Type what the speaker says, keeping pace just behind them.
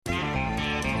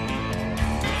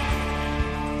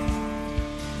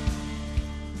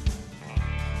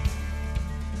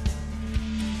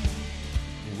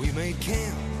made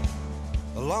camp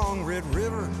along Red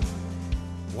River,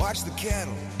 watched the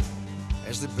cattle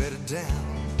as they bedded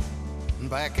down, and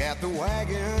back at the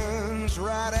wagons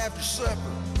right after supper.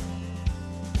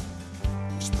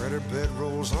 We spread our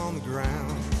bedrolls on the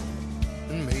ground,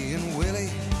 and me and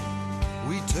Willie,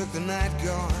 we took the night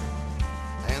guard.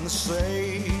 And the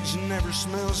sage never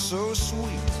smelled so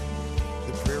sweet.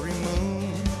 The prairie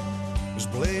moon was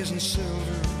blazing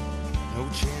silver. No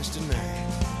chance tonight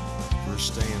for a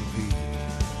stampede.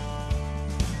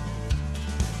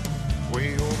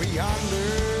 Way over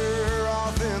yonder,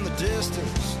 off in the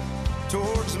distance,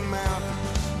 towards the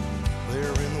mountains,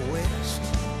 there in the west.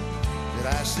 Did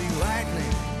I see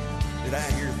lightning? Did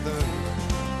I hear thunder?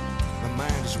 My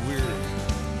mind is weary,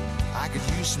 I could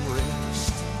use some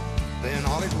rest. Then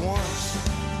all at once,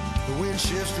 the wind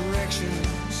shifts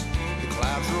directions. The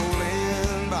clouds roll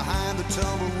in behind the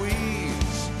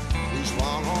tumbleweeds. These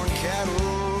longhorn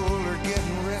cattle are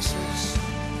getting restless.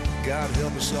 God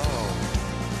help us all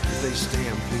if they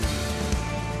stampede.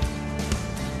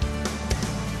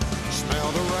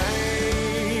 Smell the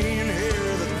rain,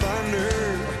 hear the thunder.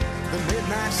 The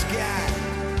midnight sky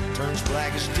turns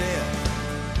black as death.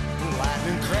 The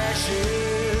lightning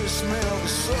crashes, smell the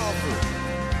sulfur.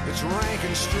 It's rank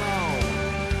and strong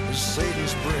as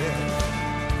Satan's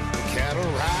breath. The cattle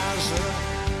rise up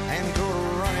and go to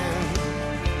running.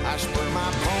 I spur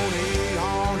my pony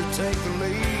on to take the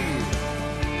lead,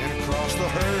 and across the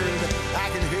herd I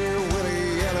can hear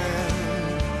Willie yelling,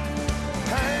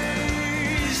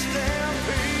 "Hey,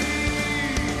 Stampede!"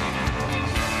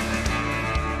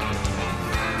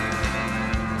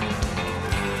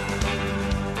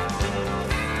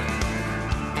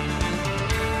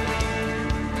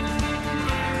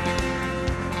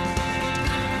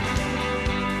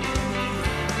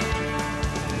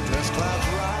 Dust clouds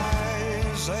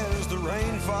rise as the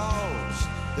rain falls.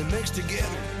 They mix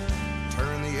together,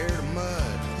 turn the air to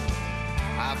mud.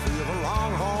 I feel the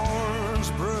longhorns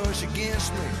brush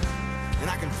against me, and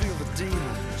I can feel the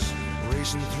demons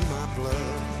racing through my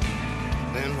blood.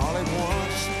 Then all at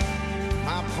once,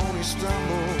 my pony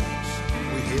stumbles.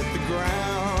 We hit the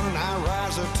ground, I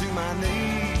rise up to my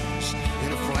knees.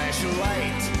 In a flash of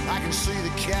light, I can see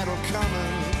the cattle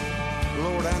coming.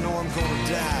 Lord, I know I'm gonna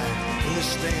die in this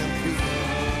stampede.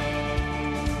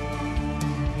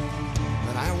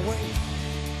 Then I wait,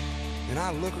 and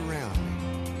I look around me.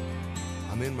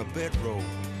 I'm in my bedroll,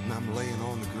 and I'm laying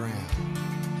on the ground.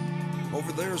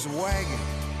 Over there's a wagon,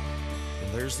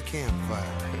 and there's the campfire.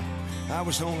 I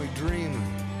was only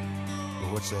dreaming,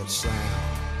 but what's that sound?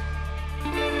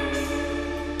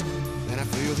 And I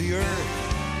feel the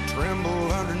earth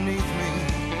tremble underneath me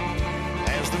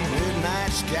as the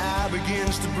midnight sky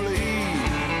begins to bleed.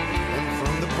 And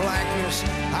from the blackness,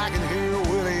 I can hear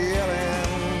Willie yelling,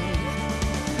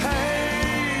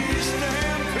 "Hey,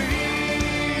 Stampede!"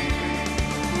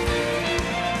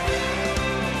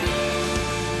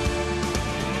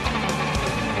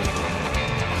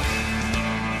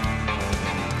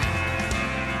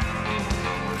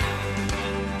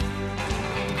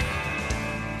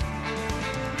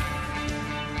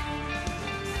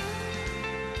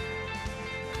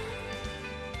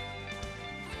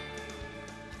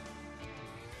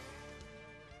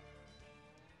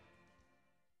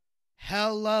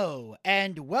 Hello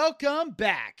and welcome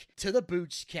back to the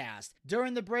Boochcast.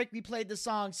 During the break, we played the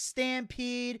song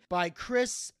Stampede by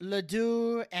Chris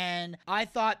Ledoux, and I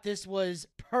thought this was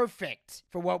perfect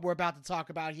for what we're about to talk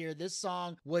about here. This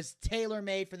song was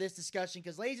tailor-made for this discussion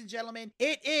because, ladies and gentlemen,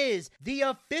 it is the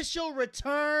official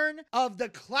return of the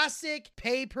classic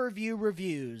pay-per-view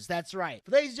reviews. That's right.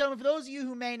 Ladies and gentlemen, for those of you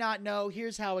who may not know,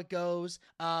 here's how it goes.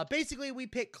 Basically, we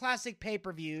pick classic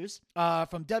pay-per-views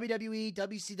from WWE,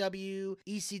 WCW,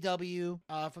 ECW,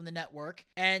 from the network,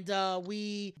 and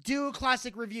we do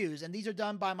classic reviews, and these are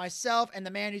done by myself and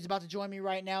the man who's about to join me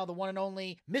right now, the one and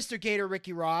only Mr. Gator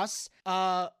Ricky Ross.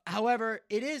 However,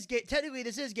 it is technically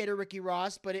this is Gator Ricky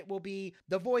Ross, but it will be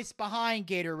the voice behind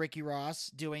Gator Ricky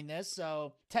Ross doing this,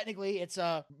 so technically it's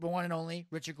the one and only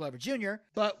Richard Glover Jr.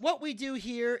 But what we do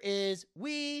here is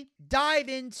we dive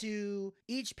into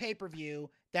each pay-per-view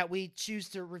that we choose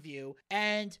to review,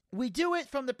 and we do it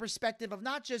from the perspective of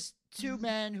not just two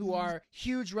men who are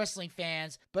huge wrestling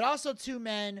fans, but also two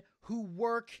men who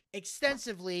work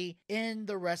extensively in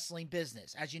the wrestling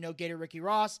business. As you know, Gator Ricky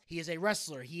Ross, he is a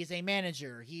wrestler, he is a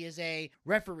manager, he is a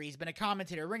referee, he's been a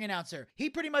commentator, ring announcer. He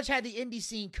pretty much had the indie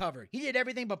scene covered. He did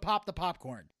everything but pop the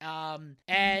popcorn. And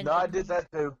no, I did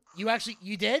that too.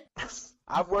 You did?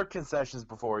 I've worked concessions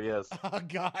before, yes. Oh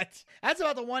God, that's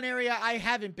about the one area I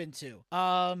haven't been to.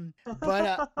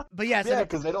 But yes, Yeah,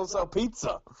 because they don't sell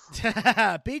pizza.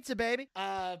 pizza, baby.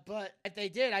 But if they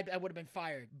did, I would have been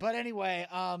fired. But anyway,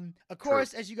 of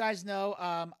course, as you guys know,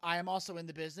 I am also in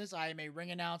the business. I am a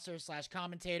ring announcer /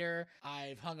 commentator.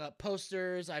 I've hung up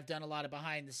posters. I've done a lot of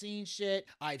behind the scenes shit.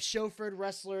 I've chauffeured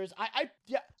wrestlers. I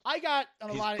got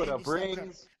a lot of indie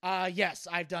rings. stuff. Yes,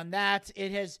 I've done that.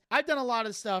 I've done a lot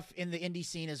of stuff in the indie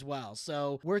scene as well.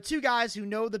 So we're two guys who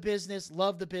know the business,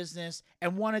 love the business,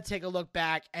 and want to take a look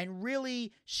back and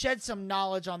really shed some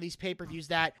knowledge on these pay-per-views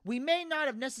that we may not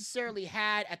have necessarily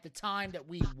had at the time that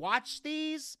we watched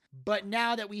these, but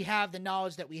now that we have the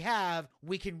knowledge that we have,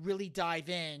 we can really dive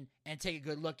in and take a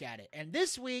good look at it. And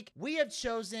this week, we have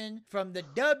chosen from the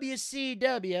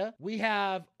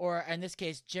WCW, or in this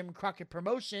case, Jim Crockett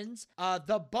Promotions,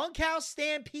 the Bunkhouse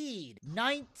Stampede,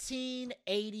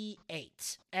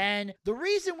 1988. And the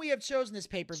reason we have chosen this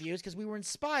pay-per-view is because we were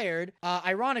inspired,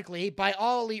 ironically, by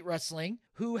All Elite Wrestling,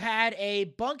 who had a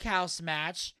bunkhouse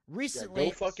match recently. Yeah,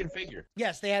 go fucking figure.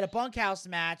 Yes, they had a bunkhouse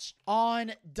match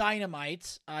on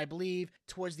Dynamite, I believe,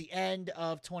 towards the end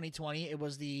of 2020. It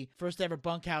was the first ever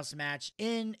bunkhouse match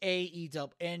in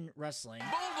AEW, in wrestling.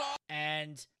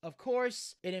 And, of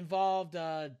course, it involved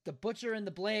the Butcher and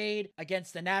the Blade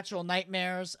against the Natural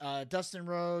Nightmares, Dustin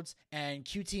Rhodes and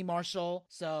QT Marshall.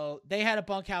 So they had a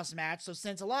bunkhouse match. So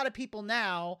since a lot of people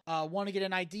now want to get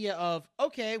an idea of,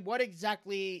 okay, what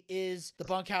exactly is the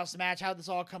bunkhouse match? How did this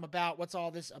all come about? What's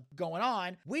all this going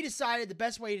on? We decided the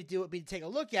best way to do it would be to take a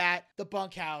look at the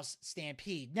Bunkhouse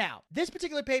Stampede. Now, this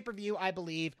particular pay-per-view, I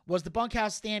believe, was the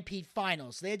Bunkhouse Stampede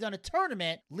Finals. So they had done a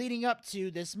tournament leading up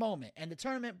to this moment. And the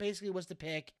tournament basically was to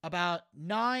pick about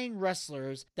 9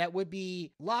 wrestlers that would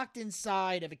be locked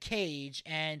inside of a cage.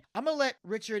 And I'm going to let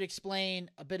Richard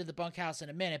explain a bit of the bunkhouse in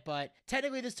a minute, but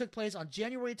technically this took place on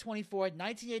January 24th,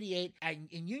 1988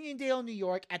 in Uniondale, New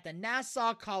York at the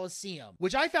Nassau Coliseum,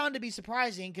 which I found to be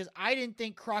surprising because I didn't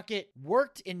think Crockett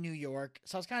worked in New York.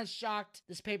 So I was kind of shocked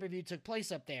this pay-per-view took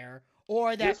place up there.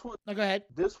 Or that... go ahead.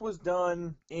 This was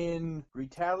done in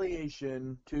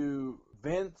retaliation to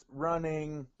Vince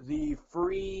running the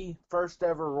free first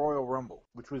ever Royal Rumble,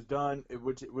 which was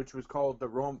called the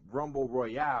Rumble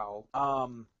Royale.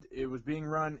 It was being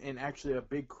run in actually a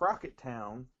big Crockett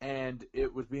town, and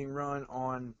it was being run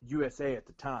on USA at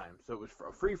the time, so it was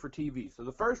free for TV. So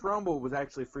the first Rumble was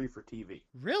actually free for TV.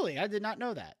 Really? I did not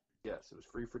know that. Yes, it was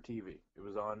free for TV. It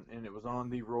was on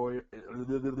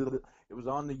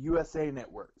the USA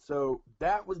Network. So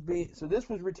this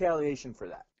was retaliation for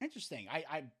that. Interesting.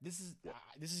 This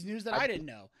is news that I didn't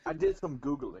know. I did some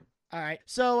Googling. All right.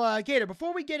 So, Gator,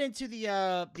 before we get into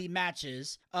the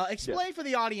matches, explain for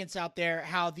the audience out there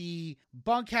how the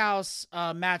bunkhouse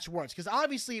match works, because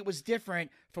obviously it was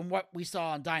different from what we saw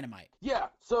on Dynamite. Yeah.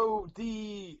 So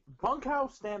the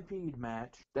Bunkhouse Stampede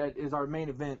match, that is our main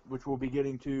event, which we'll be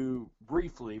getting to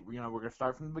briefly. We're going to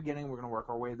start from the beginning. We're going to work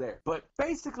our way there. But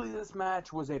basically, this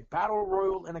match was a battle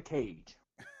royal in a cage.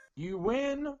 You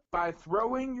win by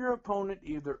throwing your opponent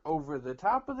either over the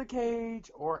top of the cage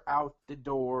or out the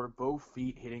door, both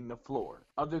feet hitting the floor.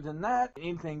 Other than that,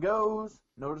 anything goes,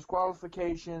 no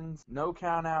disqualifications, no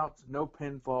countouts, no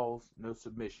pinfalls, no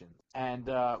submissions. And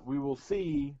we will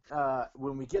see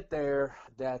when we get there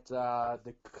that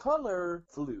the color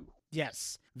flew.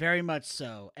 Yes, very much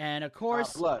so. And of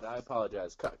course... blood, I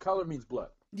apologize. Color means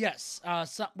blood. Yes,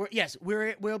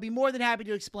 we'll be more than happy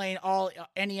to explain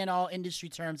any and all industry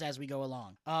terms as we go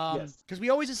along. Because we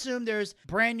always assume there's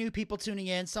brand new people tuning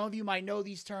in. Some of you might know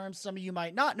these terms, some of you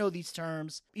might not know these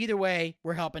terms. Either way,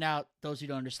 we're helping out those who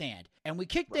don't understand. And we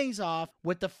kick things off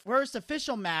with the first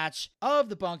official match of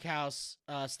the Bunkhouse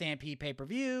Stampede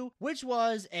pay-per-view, which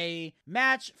was a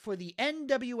match for the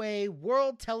NWA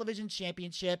World Television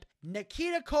Championship.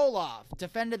 Nikita Koloff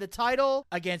defended the title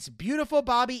against beautiful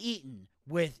Bobby Eaton,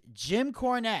 with Jim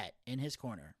Cornette in his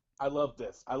corner. I love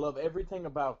this. I love everything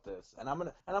about this, and I'm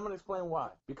gonna explain why.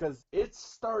 Because it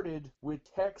started with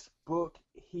textbook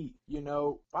heat.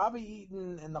 Bobby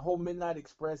Eaton and the whole Midnight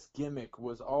Express gimmick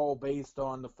was all based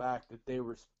on the fact that they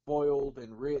were spoiled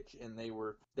and rich, and they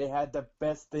had the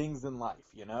best things in life.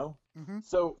 Mm-hmm.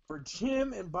 So for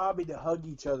Jim and Bobby to hug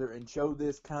each other and show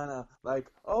this kind of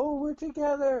like, oh, we're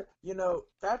together,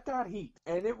 that got heat,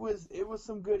 and it was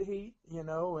some good heat, and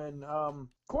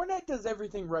Cornette does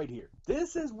everything right here.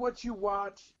 This is what you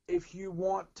watch if you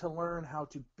want to learn how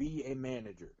to be a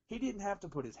manager. He didn't have to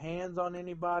put his hands on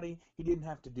anybody. He didn't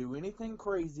have to do anything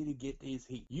crazy to get his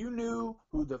heat. You knew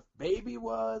who the baby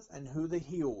was and who the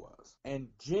heel was. And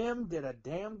Jim did a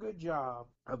damn good job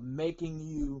of making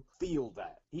you feel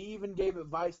that. he even gave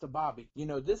advice to Bobby. You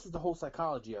know, this is the whole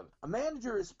psychology of it. A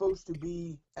manager is supposed to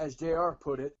be, as JR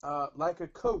put it, like a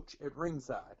coach at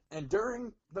ringside. And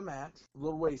during the match, a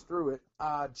little ways through it,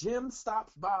 Jim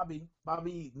stops Bobby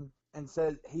Eaton, and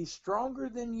says, he's stronger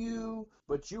than you,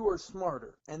 but you are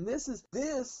smarter. And this,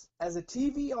 as a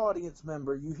TV audience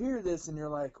member, you hear this and you're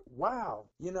like, wow,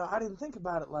 you know, I didn't think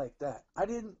about it like that. I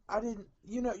didn't,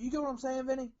 you know, you get what I'm saying,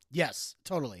 Vinny? Yes,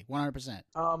 totally, 100%.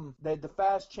 They had the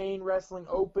Fast Chain Wrestling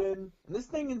Open, and this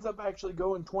thing ends up actually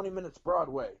going 20 minutes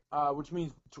Broadway, which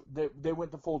means they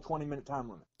went the full 20-minute time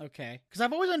limit. Okay, because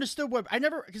I've always understood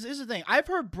because this is the thing, I've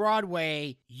heard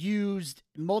Broadway used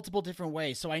multiple different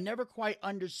ways, so I never quite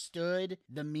understood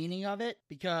the meaning of it,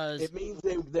 because it means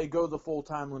they go the full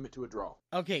time limit to a draw.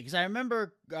 Okay, because I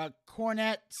remember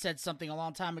Cornette said something a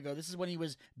long time ago. This is when he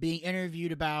was being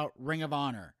interviewed about Ring of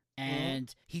Honor.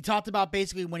 And he talked about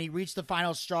basically when he reached the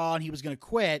final straw and he was going to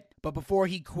quit. But before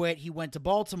he quit, he went to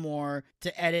Baltimore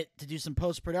to do some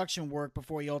post-production work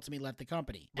before he ultimately left the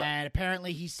company. Right. And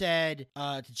apparently he said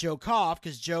to Joe Koff,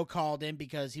 because Joe called him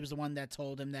because he was the one that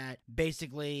told him that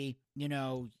basically, you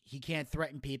know, he can't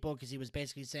threaten people, because he was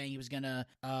basically saying he was going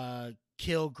to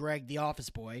kill Greg the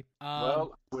office boy.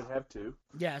 Well, I would have to.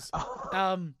 Yes.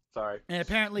 Sorry. And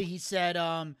apparently he said,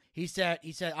 I'm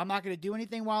not going to do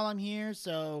anything while I'm here.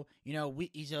 So, you know,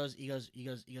 he goes,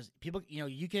 people, you know,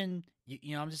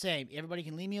 you know, I'm just saying, everybody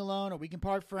can leave me alone, or we can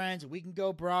part friends, or we can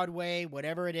go Broadway,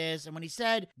 whatever it is. And when he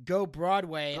said go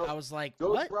Broadway, I was like,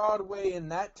 what? Go Broadway in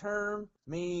that term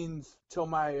means till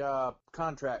my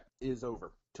contract is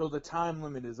over. Till the time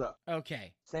limit is up.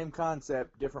 Okay. Same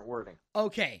concept, different wording.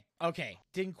 Okay.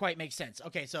 Didn't quite make sense.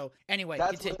 Okay, so anyway.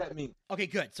 That's what that means. Okay,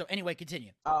 good. So anyway,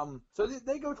 continue. So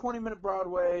they go 20-minute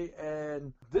Broadway,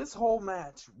 and this whole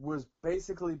match was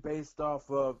basically based off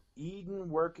of Eden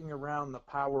working around the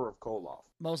power of Koloff.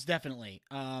 Most definitely.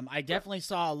 I definitely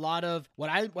saw a lot of what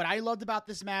I loved about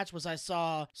this match was I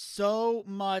saw so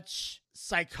much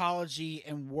psychology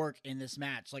and work in this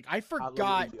match. Like I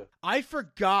forgot.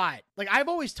 Like I've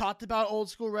always talked about old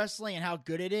school wrestling and how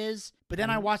good it is, but then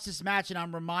I watched this match and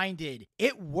I'm reminded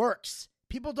it works.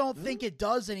 People don't think it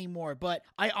does anymore, but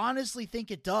I honestly think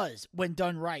it does when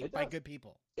done right by good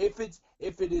people. If it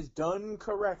is done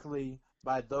correctly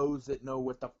by those that know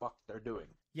what the fuck they're doing.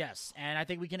 Yes, and I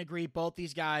think we can agree both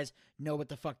these guys know what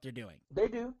the fuck they're doing. They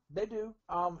do.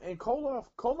 And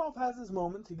Koloff has his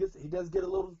moments. He does get a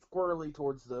little squirrely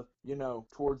towards the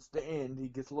end. He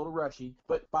gets a little rushy,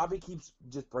 but Bobby keeps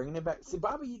just bringing it back. See,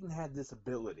 Bobby Eaton had this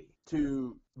ability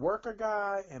to work a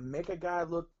guy and make a guy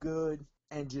look good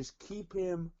and just keep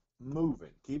him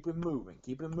moving.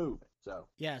 So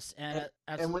yes, and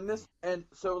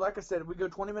so like I said, we go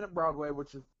 20-minute Broadway,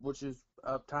 which is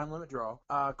a time limit draw.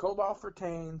 Koloff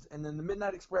retains, and then the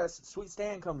Midnight Express, Sweet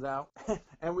Stan comes out,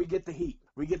 and we get the heat.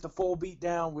 We get the full beat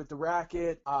down with the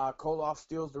racket. Koloff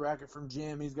steals the racket from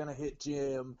Jim. He's gonna hit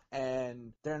Jim,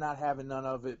 and they're not having none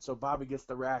of it. So Bobby gets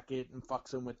the racket and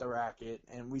fucks him with the racket,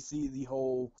 and we see the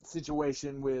whole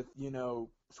situation with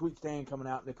Sweet Stan coming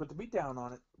out, and they put the beat down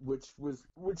on it, which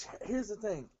here's the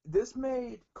thing. This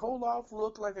made Koloff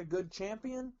look like a good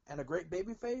champion and a great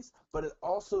babyface, but it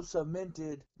also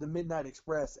cemented the Midnight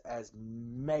Express as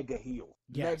mega heel.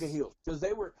 Yes. Mega heel. Because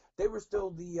they were still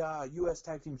the U.S.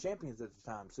 Tag Team Champions at the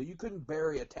time, so you couldn't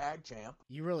bury a tag champ.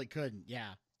 You really couldn't,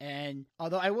 yeah. And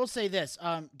although I will say this,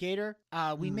 Gator,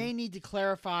 we may need to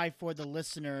clarify for the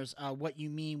listeners what you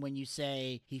mean when you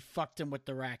say he fucked him with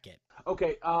the racket.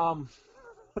 Okay, I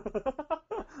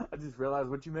just realized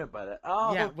what you meant by that.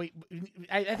 Yeah,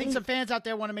 I think some fans out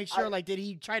there want to make sure, did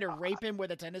he try to rape him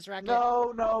with a tennis racket?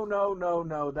 No,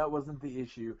 that wasn't the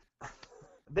issue.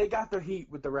 They got their heat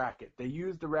with the racket. They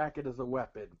used the racket as a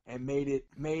weapon and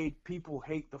made people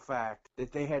hate the fact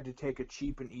that they had to take a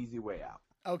cheap and easy way out.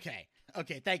 Okay,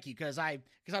 thank you, because I'm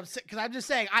just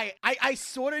saying I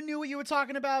sort of knew what you were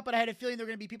talking about, but I had a feeling there were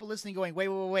going to be people listening going,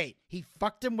 wait, he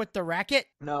fucked him with the racket?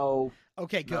 No.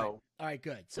 Okay, good. No. All right,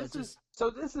 good. So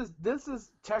this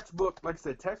is textbook, like I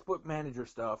said, textbook manager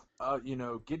stuff.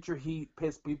 Get your heat,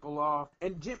 piss people off,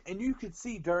 and you could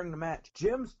see during the match,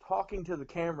 Jim's talking to the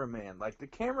cameraman. Like the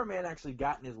cameraman actually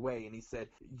got in his way, and he said,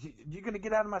 "You're gonna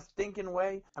get out of my stinking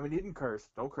way." I mean, he didn't curse.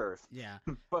 Don't curse. Yeah.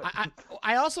 But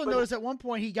I also noticed at one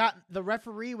point he got the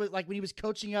referee was like when he was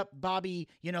coaching up Bobby.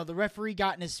 The referee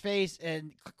got in his face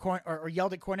and or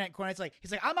yelled at Cornette. Cornette's like,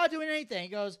 he's like, "I'm not doing anything." He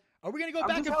goes, "Are we going to go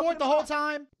back and forth the whole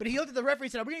time?" But he looked at the referee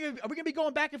and said, Are we going to be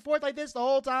going back and forth like this the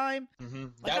whole time? Mm-hmm.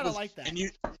 I kind of like that.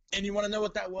 And you want to know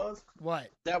what that was? What?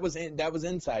 That was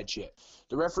inside shit.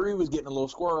 The referee was getting a little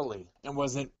squirrely and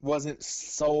wasn't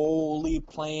solely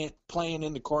playing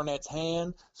into Cornette's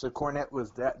hand. So Cornette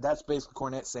was that's basically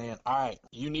Cornette saying, "All right,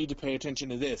 you need to pay attention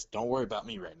to this. Don't worry about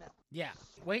me right now." Yeah.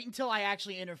 Wait until I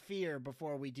actually interfere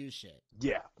before we do shit.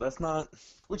 Yeah, that's not.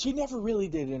 Which he never really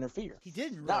did interfere. He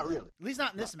didn't really. Not really. At least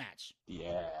not in this match.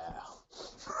 Yeah.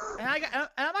 And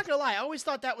I'm not gonna lie, I always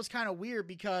thought that was kind of weird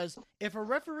because if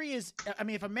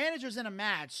a manager's in a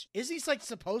match, is he like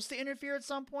supposed to interfere at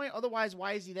some point? Otherwise,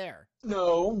 why is he there?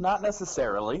 No, not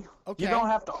necessarily. Okay. You don't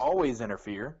have to always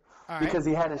interfere. All right. Because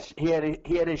he had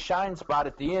his shine spot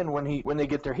at the end when they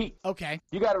get their heat. Okay.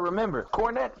 You got to remember,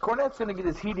 Cornette's going to get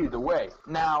his heat either way.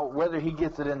 Now, whether he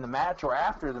gets it in the match or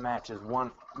after the match is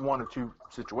one of two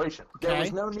situations. Okay. There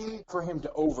was no need for him to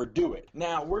overdo it.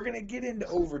 Now, we're going to get into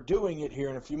overdoing it here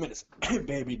in a few minutes,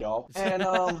 baby doll. And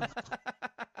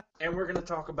and we're going to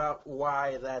talk about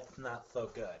why that's not so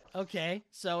good. Okay,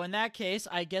 so in that case,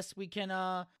 I guess we can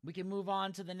move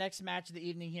on to the next match of the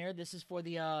evening here. This is for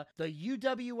the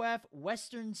UWF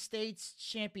Western States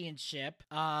Championship.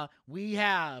 We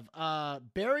have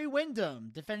Barry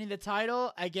Windham defending the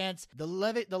title against the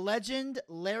legend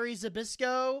Larry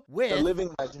Zbyszko with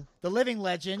the living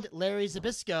legend Larry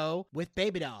Zbyszko with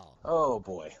Baby Doll. Oh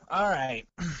boy! All right,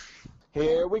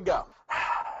 here we go.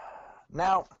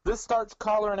 Now, this starts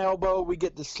collar and elbow. We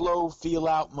get the slow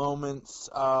feel-out moments,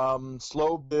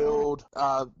 slow build.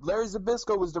 Larry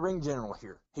Zbyszko was the ring general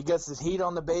here. He gets his heat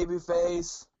on the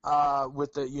babyface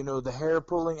with the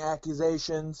hair-pulling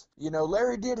accusations.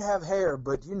 Larry did have hair,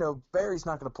 but, Barry's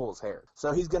not going to pull his hair.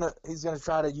 So he's gonna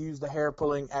try to use the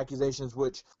hair-pulling accusations,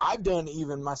 which I've done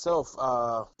even myself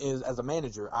as a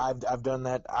manager. I've done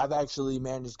that. I've actually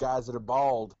managed guys that are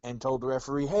bald and told the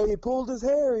referee, "Hey, he pulled his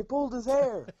hair. He pulled his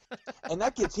hair." And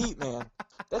that gets heat, man.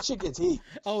 That shit gets heat.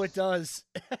 Oh, it does.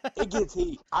 It gets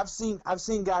heat. I've seen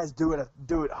guys do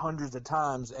it hundreds of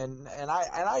times, and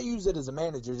I use it as a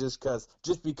manager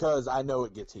just because I know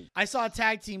it gets heat. I saw a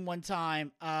tag team one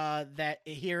time that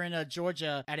here in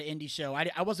Georgia at an indie show.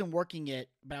 I wasn't working it,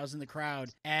 but I was in the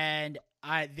crowd, and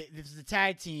this is a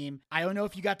tag team. I don't know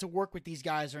if you got to work with these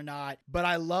guys or not, but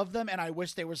I love them and I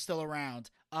wish they were still around.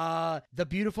 The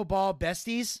Beautiful Ball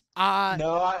Besties.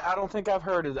 No, I don't think I've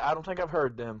heard I don't think I've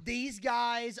heard them. These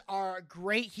guys are a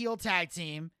great heel tag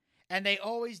team. And they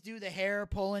always do the hair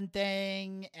pulling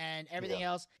thing and everything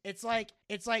else. It's like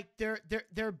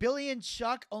they're Billy and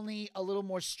Chuck, only a little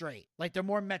more straight. Like they're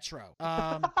more Metro.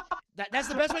 That's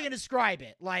the best way to describe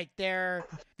it. Like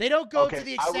they don't go to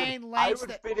the insane lengths.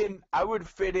 I would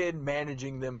fit in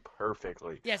managing them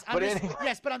perfectly. Yes,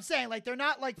 but I'm saying like they're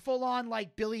not like full on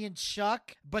like Billy and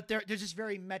Chuck, but they're just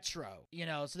very Metro.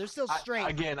 So they're still straight.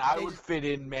 I would fit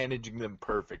in managing them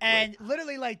perfectly. And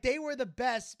literally like they were the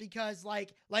best because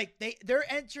like their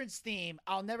entrance theme,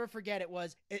 I'll never forget. It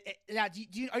was are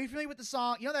you familiar with the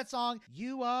song? You know that song,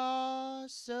 "You Are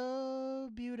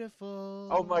So Beautiful."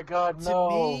 Oh my God, to no.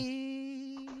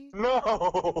 me.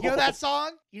 No. You know that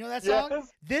song? Yes.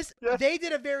 They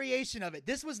did a variation of it.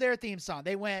 This was their theme song.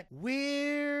 They went,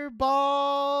 "We're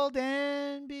bald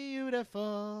and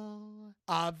beautiful,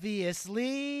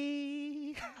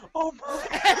 obviously." Oh my.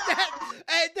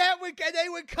 and they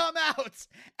would come out,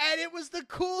 and it was the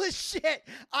coolest shit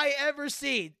I ever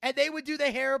seen. And they would do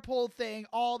the hair pull thing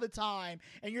all the time,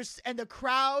 and the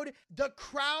crowd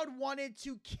wanted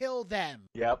to kill them.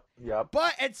 Yep.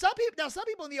 But some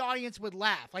people in the audience would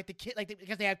laugh, like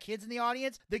because they have kids in the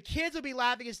audience. The kids would be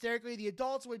laughing hysterically. The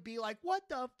adults would be like, "What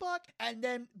the fuck?"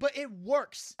 But it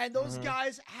works. And those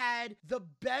guys had the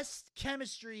best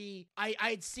chemistry I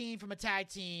had seen from a tag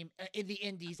team in the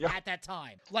indies at that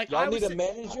time. Like, y'all need a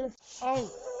manager?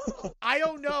 Oh, I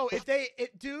don't know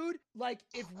dude. Like,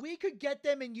 if we could get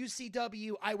them in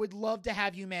UCW, I would love to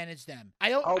have you manage them.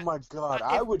 Oh my God,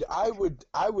 I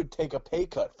would take a pay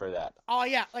cut for that. Oh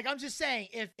yeah, like I'm just saying,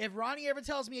 if Ronnie ever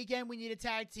tells me again we need a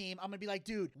tag team, I'm gonna be like,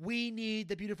 dude, we need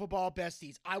the Beautiful Ball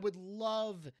Besties. I would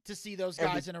love to see those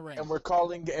guys in a ring. And we're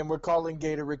calling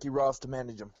Gator Ricky Ross to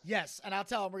manage them. Yes, and I'll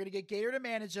tell him we're gonna get Gator to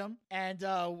manage them, and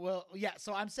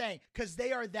so I'm saying because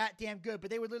they are that damn good. But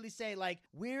they would literally say like,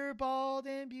 "We're bald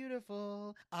and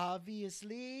beautiful,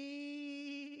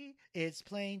 obviously. It's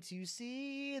plain to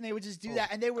see," and they would just do that,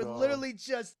 and they would literally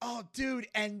just, oh, dude,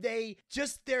 and they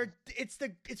just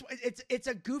it's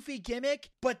a goofy gimmick,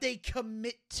 but they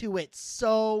commit to it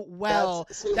so well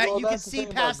that you can see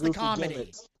past the comedy.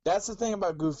 Gimmicks. That's the thing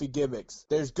about goofy gimmicks.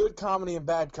 There's good comedy and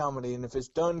bad comedy, and if it's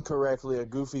done correctly, a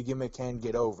goofy gimmick can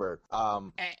get over.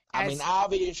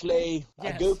 Obviously,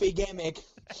 a goofy gimmick.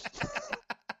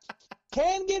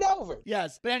 can get over.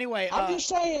 Yes, but anyway, I'm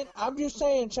just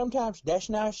saying. Sometimes that's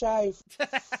not safe.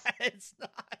 it's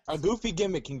not. A goofy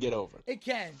gimmick can get over. It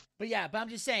can, but I'm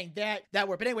just saying that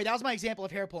worked. But anyway, that was my example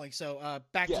of hair pulling. So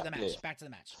back to the match. Yeah. Back to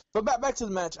the match. But back to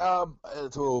the match.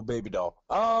 It's a little baby doll.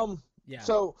 Yeah.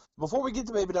 So before we get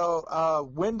to baby doll,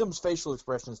 Wyndham's facial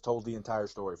expressions told the entire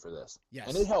story for this. Yes.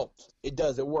 And it helped. It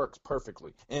does. It works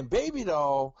perfectly. And baby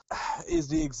doll is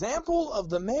the example of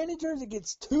the manager that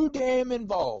gets too damn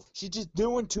involved. She's just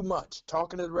doing too much.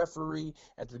 Talking to the referee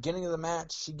at the beginning of the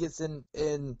match, she gets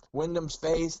in Wyndham's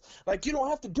face. Like, you don't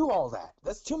have to do all that.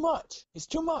 That's too much. It's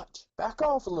too much. Back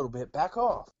off a little bit. Back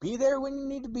off. Be there when you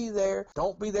need to be there.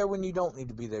 Don't be there when you don't need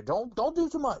to be there. Don't do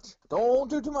too much. Don't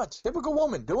do too much. Typical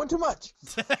woman doing too much.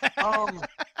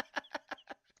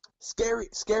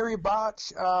 Scary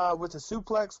botch with a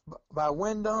suplex by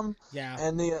Wyndham. Yeah.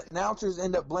 And the announcers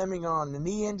end up blaming on the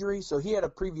knee injury. So he had a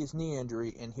previous knee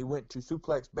injury, and he went to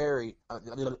suplex Barry.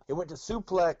 He went to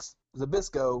suplex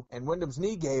Zbyszko, and Wyndham's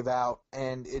knee gave out,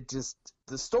 and it just...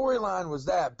 The storyline was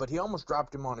that, but he almost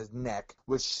dropped him on his neck,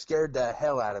 which scared the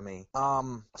hell out of me.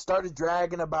 Started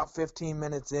dragging about 15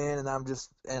 minutes in,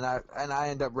 and I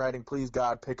end up writing, please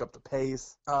God, pick up the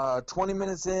pace. 20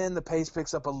 minutes in, the pace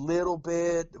picks up a little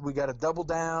bit. We got a double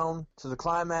down to the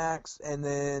climax, and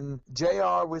then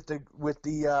JR with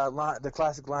the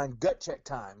classic line, gut check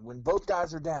time. When both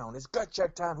guys are down, it's gut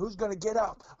check time. Who's gonna get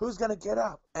up? Who's gonna get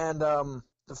up? And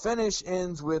the finish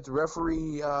ends with the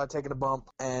referee taking a bump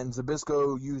and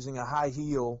Zbyszko using a high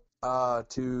heel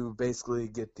to basically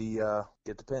get the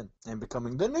pin and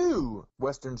becoming the new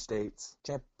Western States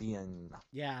champion.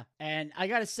 Yeah, and I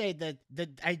gotta say that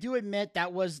I do admit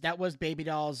that was Baby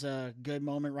Doll's good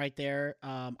moment right there.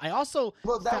 I also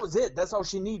that was it. That's all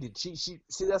she needed. She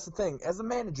see, that's the thing. As a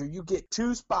manager, you get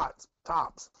 2 spots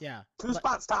tops. Yeah. Two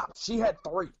spots tops. She had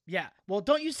 3. Yeah. Well,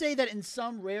 don't you say that in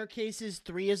some rare cases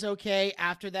 3 is okay?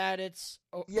 After that, it's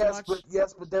yes,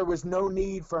 but there was no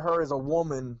need for her as a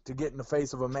woman to get in the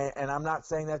face of a man. And I'm not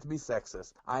saying that to be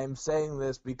sexist. I am saying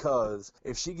this because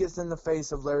if she gets in the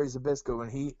face of Larry Zbyszko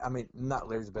not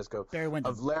Larry Zbyszko, Barry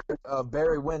Windham. of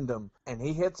Barry Windham, and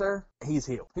he hits her, he's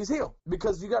heel. He's heel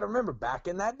because you got to remember back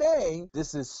in that day,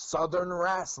 this is Southern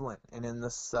wrestling, and in the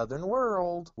Southern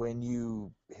world, when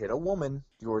you hit a woman,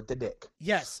 you're the dick.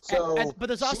 Yes. So, but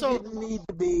there's also she didn't need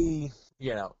to be.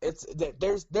 It's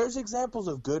there's examples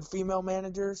of good female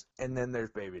managers, and then there's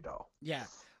Baby Doll. Yeah,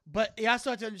 but you also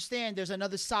have to understand there's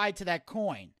another side to that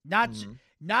coin.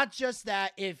 Not just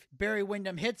that if Barry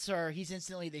Windham hits her, he's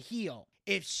instantly the heel.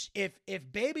 If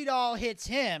Baby Doll hits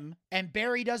him and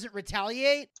Barry doesn't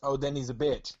retaliate, then he's a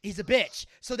bitch. He's a bitch.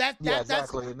 So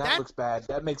exactly. That looks bad.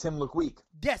 That makes him look weak.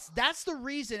 Yes, that's the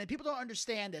reason, and people don't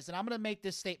understand this, and I'm going to make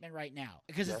this statement right now,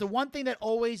 because it's the one thing that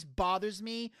always bothers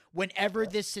me whenever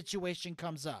this situation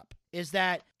comes up, is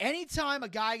that anytime a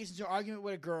guy gets into an argument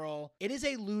with a girl, it is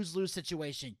a lose-lose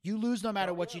situation. You lose no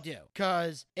matter what you do,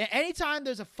 because anytime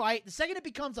there's a fight, the second it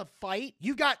becomes a fight,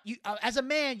 as a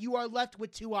man, you are left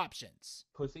with 2 options.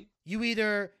 Pussy? You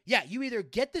either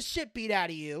get the shit beat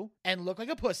out of you and look like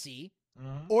a pussy,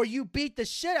 or you beat the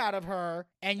shit out of her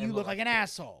and you look like an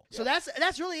asshole. Yeah. So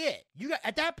that's really it.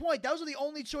 At that point, those are the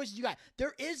only choices you got.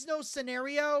 There is no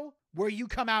scenario where you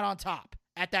come out on top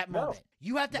at that moment. No.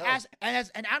 You have to ask,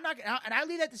 and I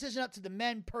leave that decision up to the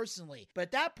men personally. But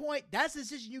at that point, that's the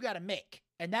decision you got to make.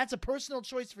 And that's a personal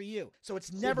choice for you. So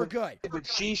it's never good. But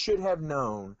she should have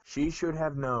known.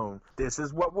 This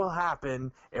is what will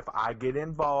happen if I get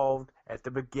involved at the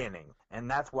beginning. And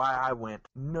that's why I went,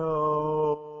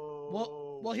 no.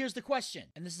 Well, here's the question,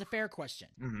 and this is a fair question.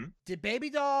 Mm-hmm.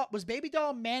 Was Baby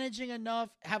Doll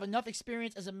have enough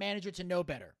experience as a manager to know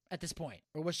better at this point?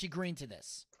 Or was she green to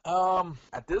this?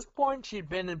 At this point, she'd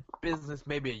been in business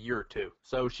maybe a year or 2,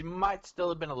 so she might still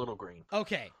have been a little green.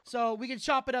 Okay, so we can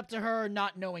chop it up to her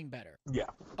not knowing better. Yeah.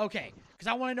 Okay, because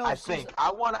I want to know.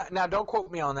 Now don't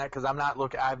quote me on that because I'm not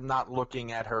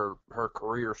looking at her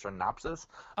career synopsis.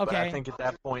 Okay. But I think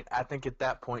at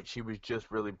that point she was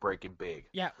just really breaking big.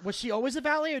 Yeah. Was she always a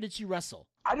valet or did she wrestle?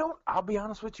 I'll be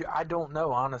honest with you. I don't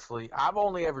know, honestly. I've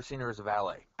only ever seen her as a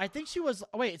valet. I think she was.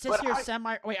 Wait, it says here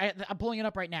I'm pulling it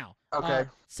up right now. Okay. It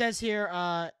says here,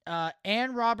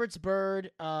 Ann Roberts Bird,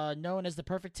 known as the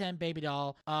Perfect 10 Baby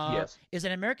Doll, yes, is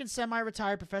an American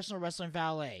semi-retired professional wrestler and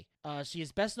valet. She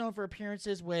is best known for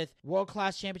appearances with World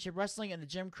Class Championship Wrestling and the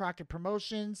Jim Crockett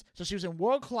Promotions. So she was in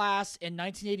World Class in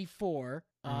 1984.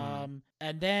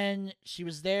 And then she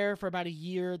was there for about a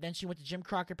year. Then she went to Jim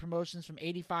Crockett Promotions from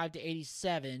 85 to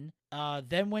 87.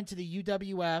 then went to the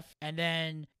UWF, and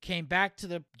then came back to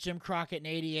the Jim Crockett in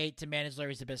 '88 to manage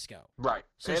Larry Zbyszko. Right.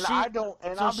 So and she, I don't.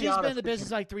 And so I'll she's be honest been in the with you.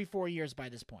 business like 3-4 years by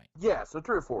this point. Yeah, so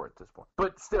 3 or 4 at this point.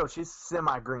 But still, she's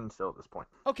semi-green still at this point.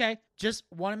 Okay, just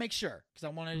want to make sure because I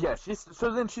want to. Yeah, she's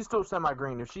still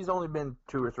semi-green. If she's only been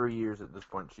 2 or 3 years at this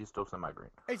point, she's still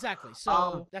semi-green. Exactly.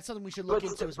 So that's something we should look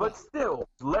into as well. But still,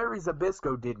 Larry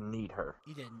Zbyszko didn't need her.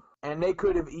 He didn't. And they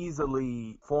could have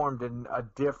easily formed a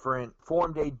different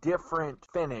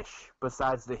finish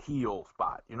besides the heel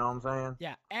spot. You know what I'm saying?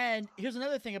 Yeah. And here's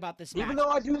another thing about this match. Even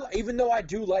though I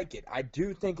do like it, I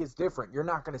do think it's different. You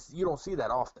don't see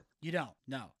that often. You don't.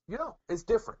 No. You know, it's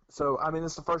different. So I mean,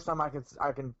 it's the first time I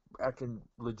can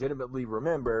legitimately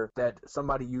remember that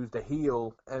somebody used a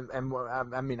heel and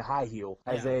I mean high heel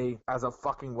as a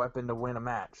fucking weapon to win a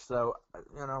match. So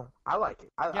you know, I like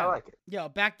it. I like it. Yeah.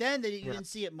 Back then, you didn't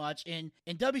see it much. In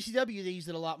WCW, they used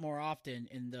it a lot more often.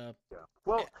 In the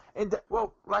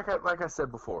like I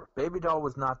said before, Baby Doll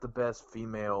was not the best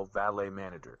female valet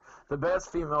manager. The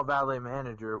best female valet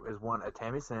manager is one a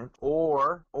Tammy Cent,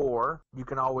 or you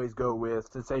can always go with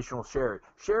Sensational Sherry.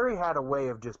 Sherry had a way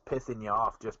of just pissing you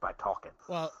off just by talking.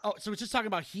 Well, so we're just talking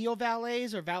about heel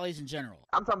valets or valets in general?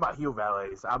 I'm talking about heel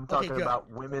valets. I'm talking good.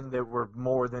 about women that were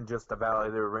more than just a valet.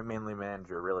 They were mainly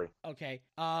manager, really. Okay.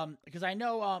 Because I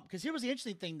know, because here was the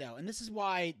interesting thing though, and this is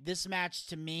why this match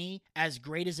to me, as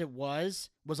great as it was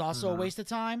also a waste of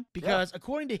time. Because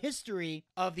according to history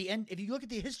of the end, if you look at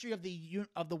the history of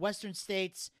the Western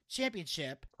States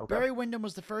Championship, Barry Windham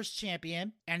was the first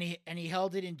champion, and he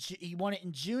held it he won it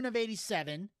in June of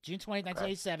 '87, June 20th,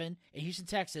 1987, in Houston,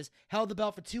 Texas. Held the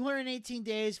belt for 218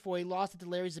 days before he lost it to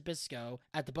Larry Zbyszko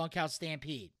at the Bunkhouse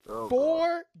Stampede.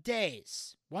 4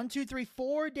 days. 1, 2, 3,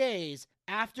 4 days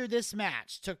after this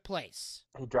match took place.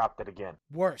 He dropped it again.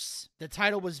 Worse. The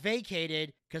title was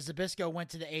vacated because Zbyszko went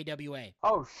to the AWA.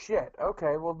 Oh, shit.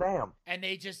 Okay, well, damn. And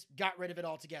they just got rid of it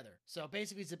altogether. So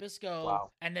basically Zbyszko,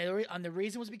 and the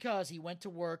reason was because he went to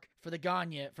work for the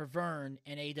Gagne, for Vern,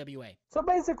 and AWA. So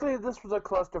basically this was a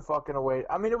clusterfuck in a way.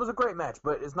 I mean, it was a great match,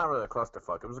 but it's not really a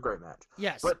clusterfuck. It was a great match.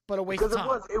 Yes, but a waste of time.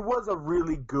 Because it was a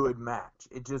really good match.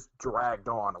 It just dragged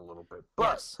on a little bit.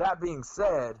 But that being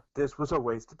said, this was a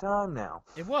waste of time now.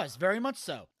 It was, very much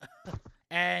so.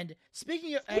 And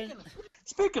speaking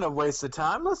of waste of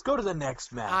time, let's go to the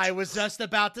next match. I was just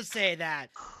about to say that.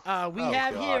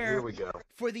 Here we go.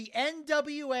 For the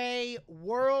NWA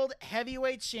World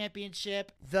Heavyweight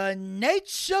Championship, the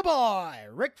Nature Boy,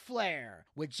 Ric Flair,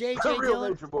 with J.J.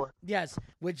 Dillon. Nature Boy. Yes,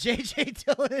 with J.J.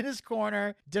 Dillon in his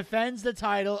corner, defends the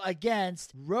title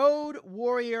against Road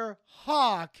Warrior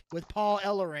Hawk with Paul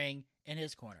Ellering in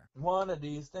his corner. One of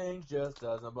these things just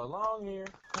doesn't belong here.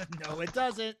 No, it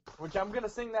doesn't. Which I'm gonna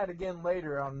sing that again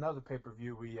later on another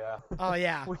pay-per-view. Oh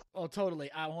yeah. Totally.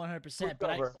 100%.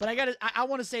 But I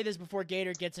want to say this before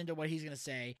Gator gets into what he's gonna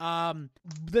say.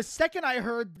 The second I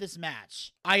heard this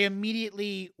match, I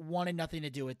immediately wanted nothing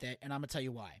to do with it, and I'm gonna tell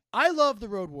you why. I love the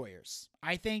Road Warriors.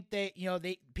 I think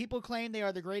people claim they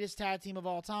are the greatest tag team of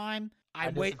all time. I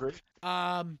disagree.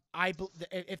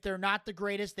 If they're not the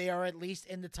greatest, they are at least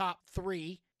in the top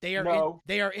 3. They are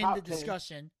in the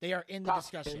discussion. They are in the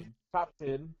discussion. Top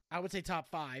 10. I would say top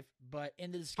 5, but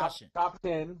in the discussion. Top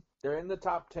 10. They're in the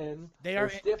top 10. They're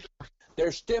stiff.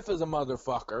 They're stiff as a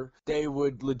motherfucker. They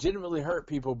would legitimately hurt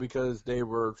people because they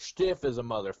were stiff as a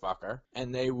motherfucker.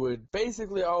 And they would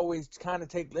basically always kind of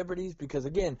take liberties because,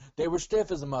 again, they were stiff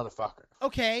as a motherfucker.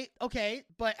 Okay.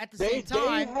 But at the same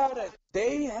time...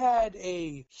 They had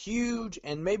a huge,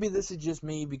 and maybe this is just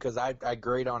me because I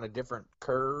grade on a different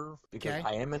curve because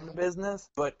I am in the business.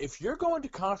 But if you're going to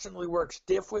constantly work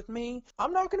stiff with me,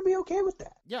 I'm not going to be okay with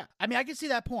that. Yeah. I mean, I can see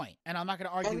that point, and I'm not going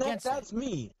to argue against it. That's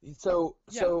me. So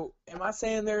am I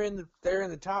saying they're in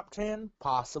the top 10?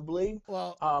 Possibly.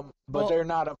 Well, but they're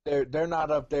not up there. They're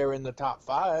not up there in the top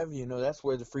 5. You know, that's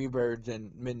where the Freebirds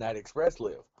and Midnight Express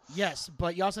live. Yes,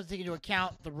 but you also have to take into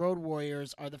account the Road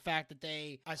Warriors are the fact that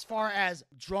they, as far as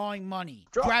drawing money,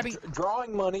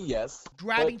 drawing money, yes,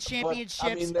 grabbing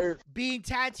championships, but, I mean, being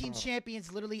tag team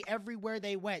champions literally everywhere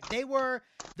they went.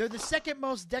 They're the second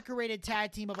most decorated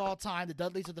tag team of all time. The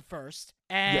Dudleys are the first.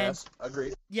 And, yes,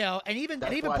 agreed.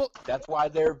 That's why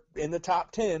they're in the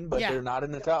top 10, but they're not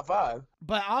in the top 5.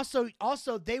 But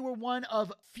also they were one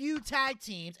of few tag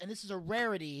teams, and this is a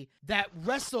rarity, that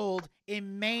wrestled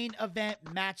in main event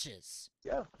matches.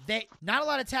 Yeah. Not a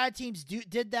lot of tag teams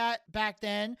did that back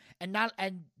then, and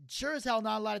sure as hell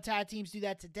not a lot of tag teams do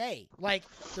that today. Like,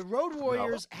 the Road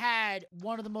Warriors had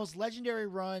one of the most legendary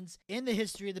runs in the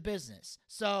history of the business.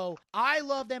 So I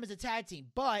love them as a tag team.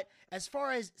 But as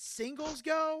far as singles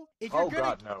go, if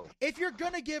you're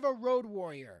gonna give a Road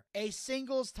Warrior a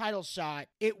singles title shot,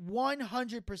 it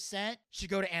 100% should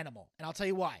go to Animal. And I'll tell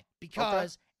you why.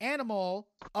 Because Animal,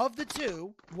 of the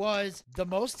two, was the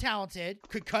most talented,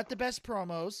 could cut the best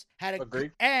promos, had a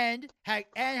good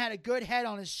head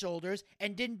on his shoulders,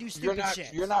 and didn't do stupid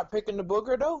shit. You're not picking the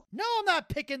Booger though? No, I'm not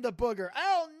picking the Booger.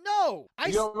 Oh no!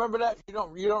 You don't remember that? You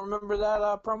don't remember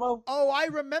that promo? Oh, I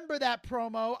remember that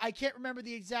promo. I can't remember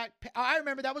the exact. I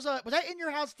remember that was that In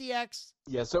Your House DX?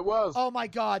 Yes, it was. Oh my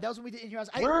God, that was when we did In Your House.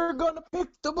 We're gonna pick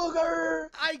the Booger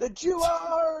that you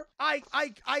are.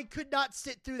 I could not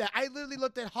sit through that. I literally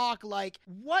looked at Hawk like,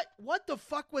 what the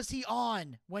fuck was he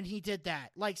on when he did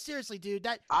that? Like, seriously, dude,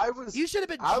 you should have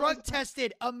been drug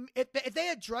tested. If they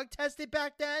had drug tested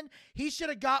back then, he should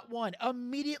have got one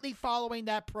immediately following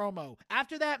that promo.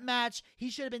 After that match, he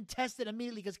should have been tested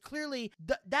immediately because clearly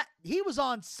that he was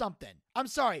on something. I'm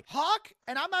sorry, Hawk,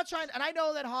 and I'm not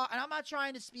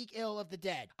trying to speak ill of the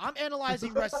dead. I'm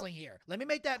analyzing wrestling here. Let me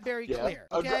make that very clear.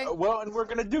 Okay. Well, and we're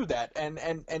gonna do that,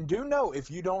 and do know if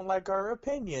you don't like our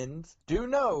opinions, do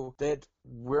know that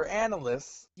we're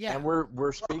analysts, and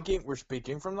we're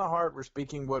speaking from the heart. We're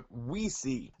speaking what we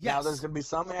see. Yes. Now, there's gonna be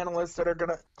some analysts that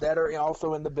are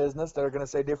also in the business that are gonna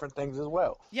say different things as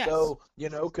well. Yes. So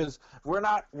because we're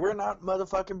not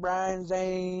motherfucking Brian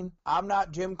Zane. I'm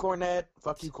not Jim Cornette.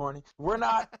 Fuck you, Corny. We're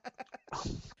not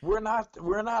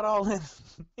all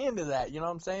into that. You know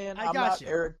what I'm saying? I'm not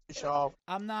Eric Bischoff.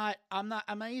 I'm not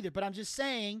either. But I'm just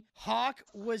saying, Hawk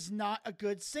was not a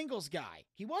good singles guy.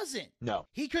 He wasn't. No.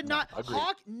 He could not. Agreed.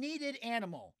 Hawk needed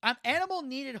Animal. Animal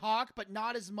needed Hawk, but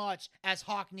not as much as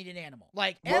Hawk needed Animal.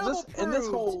 Like, Animal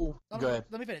proved. Go ahead.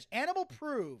 Let me finish. Animal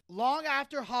proved long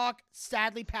after Hawk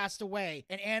sadly passed away,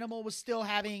 and Animal was still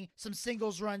having some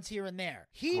singles runs here and there.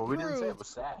 We didn't say it was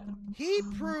sad. He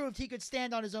proved he could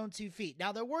stand on his own 2 feet.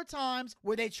 Now, there were times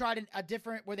where they tried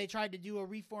to do a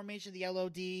reformation of the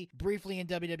LOD briefly in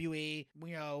WWE,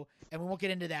 and we won't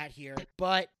get into that here.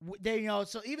 But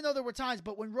so even though there were times,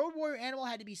 but when Road Warrior Animal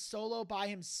had to be solo by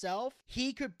himself,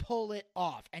 he could pull it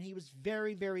off, and he was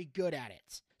very, very good at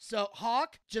it. So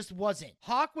Hawk just wasn't.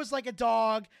 Hawk was like a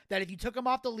dog that if you took him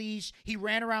off the leash, he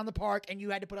ran around the park and you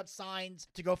had to put up signs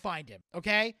to go find him.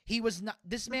 Okay? He was not,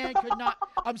 this man could not,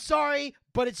 I'm sorry,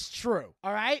 but it's true.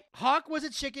 All right? Hawk was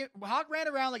a chicken. Hawk ran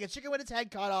around like a chicken with its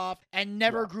head cut off and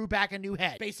never grew back a new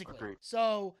head, basically. Agreed.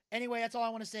 So anyway, that's all I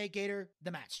want to say. Gator, the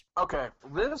match. Okay.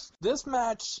 This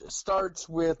match starts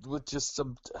with just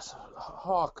some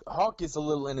Hawk. Hawk is a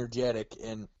little energetic,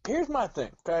 and here's my thing,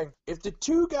 okay? If the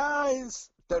two guys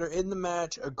that are in the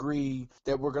match agree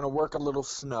that we're going to work a little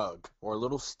snug or a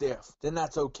little stiff, then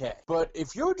that's okay. But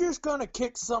if you're just going to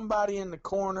kick somebody in the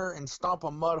corner and stomp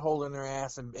a mud hole in their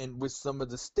ass and with some of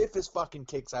the stiffest fucking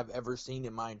kicks I've ever seen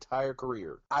in my entire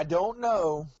career, I don't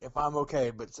know if I'm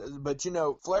okay. But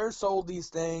Flair sold these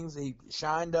things. He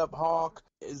shined up Hawk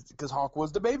because Hawk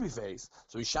was the babyface.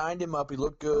 So he shined him up. He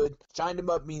looked good. Shined him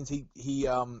up means he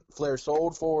Flair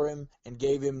sold for him and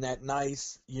gave him that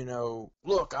nice,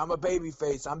 look, I'm a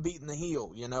babyface. I'm beating the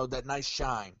heel, that nice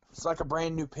shine. It's like a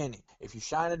brand new penny. If you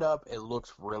shine it up, it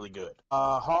looks really good.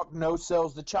 Hawk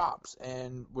no-sells the chops,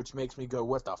 and which makes me go,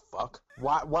 what the fuck?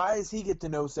 Why does he get to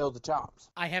no-sell the chops?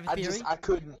 I have a theory. I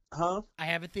couldn't, huh? I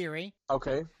have a theory.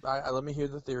 Okay, let me hear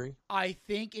the theory. I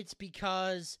think it's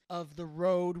because of the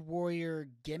Road Warrior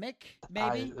gimmick,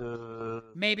 maybe.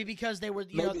 Maybe because they were,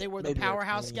 they were the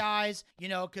powerhouse guys,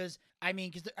 because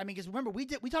remember we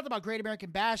talked about Great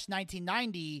American Bash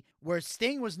 1990 where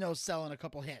Sting was no-selling a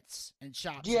couple hits and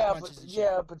chops.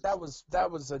 But that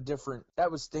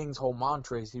was Sting's whole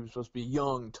mantra. He was supposed to be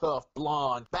young, tough,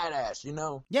 blonde, badass,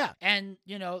 Yeah, and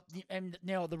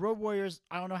the Road Warriors,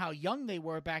 I don't know how young they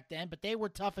were back then, but they were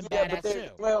tough and badass too.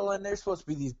 Well, and they're supposed to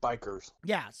be these bikers.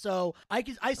 Yeah, so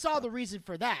I saw the reason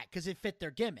for that because it fit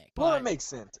their gimmick. Well, it makes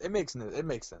sense. It makes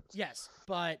sense. Yes,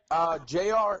 but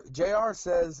JR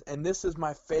says, and this is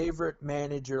my favorite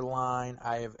manager line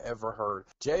I have ever heard.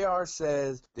 JR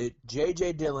says that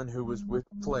JJ Dillon, who was with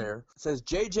Flair, says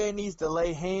JJ needs to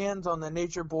lay hands on the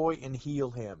Nature Boy and heal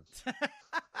him.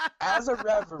 As a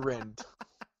reverend,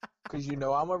 because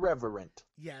I'm a reverend.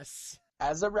 Yes.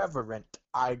 As a reverend,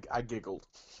 I giggled.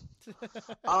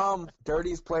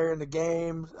 Dirtiest player in the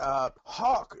game.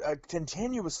 Hawk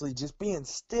continuously just being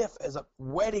stiff as a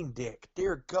wedding dick.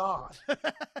 Dear God. A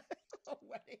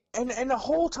wedding And the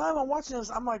whole time I'm watching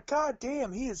this, I'm like, God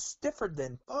damn, he is stiffer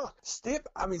than stiff.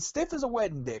 I mean, stiff as a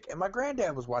wedding dick. And my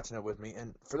granddad was watching it with me.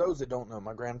 And for those that don't know,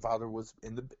 my grandfather was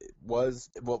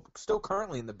still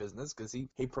currently in the business because he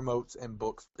promotes and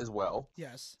books as well.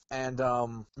 Yes. And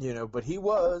but he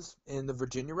was in the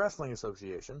Virginia Wrestling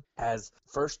Association as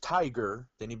first Tiger.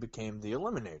 Then he became the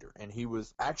Eliminator. And he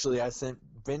was I sent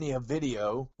Vinny a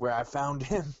video where I found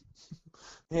him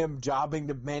jobbing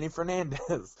to Manny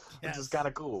Fernandez, which is kind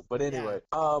of cool. But anyway,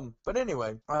 and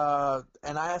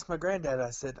I asked my granddad, I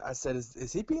said,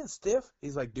 is he being stiff?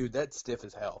 He's like, dude, that's stiff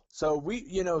as hell. So we,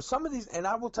 some of these, and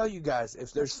I will tell you guys,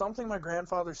 if there's something my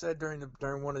grandfather said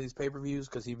during one of these pay-per-views,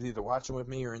 because he was either watching with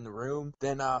me or in the room,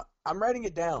 then I'm writing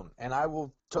it down, and I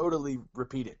will totally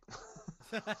repeat it.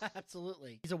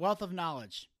 Absolutely. He's a wealth of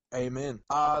knowledge. Amen.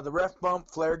 The ref bump,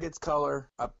 Flair gets color.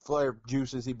 Flair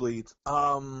juices, he bleeds.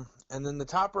 And then the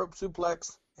top rope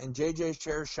suplex and JJ's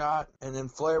chair shot, and then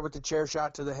Flair with the chair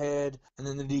shot to the head, and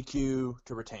then the DQ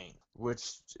to retain.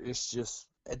 Which is just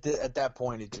at that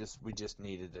point, we just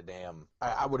needed a damn.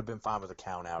 I would have been fine with a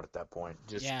count out at that point.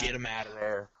 Just get him out of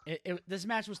there. This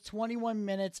match was 21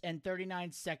 minutes and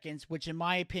 39 seconds, which in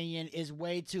my opinion is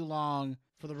way too long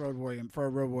for a Road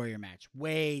Warrior match.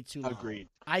 Way too long. Agreed.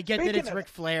 I get that it's Ric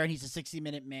Flair and he's a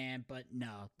 60-minute man, but no,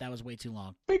 that was way too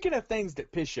long. Speaking of things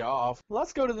that piss you off,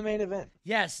 let's go to the main event.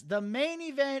 Yes, the main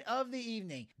event of the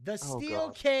evening. The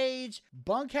Steel Cage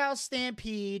Bunkhouse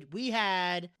Stampede. We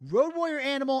had Road Warrior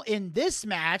Animal in this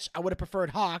match. I would have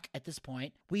preferred Hawk at this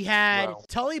point. We had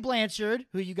Tully Blanchard,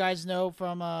 who you guys know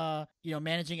from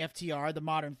managing FTR. The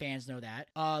modern fans know that.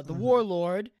 The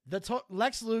Warlord,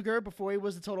 Lex Luger before he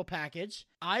was the Total Package.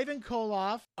 Ivan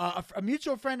Koloff, a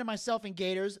mutual friend of myself and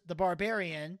Gators, the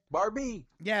Barbarian. Barbie.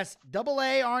 Yes, Double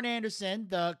A Arn Anderson,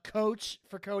 the coach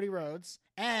for Cody Rhodes.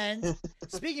 And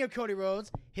speaking of Cody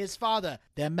Rhodes, his father,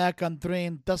 the American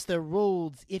Dream, Dusty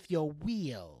Rhodes, if you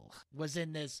will, was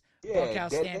in this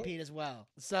Bunkhouse Stampede as well.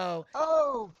 So.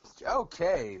 Oh,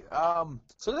 okay.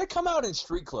 So they come out in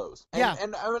street clothes.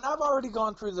 And I've already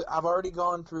gone through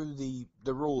the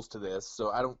rules to this,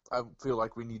 so I don't feel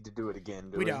like we need to do it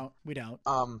again. We don't.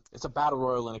 It's a battle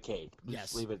royal in a cage.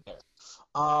 Just leave it there.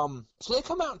 So they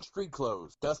come out in street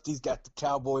clothes. Dusty's got the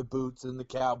cowboy boots and the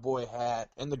cowboy hat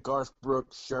and the Garth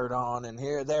Brooks shirt on, and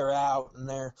here they're out and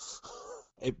they're.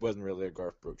 It wasn't really a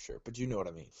Garth Brooks shirt, but you know what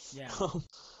I mean. Yeah.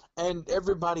 And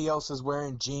everybody else is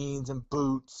wearing jeans and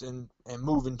boots and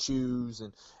moving shoes,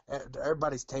 and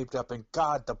everybody's taped up, and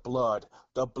God, the blood.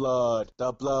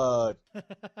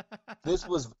 This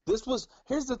was,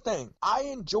 here's the thing. I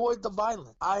enjoyed the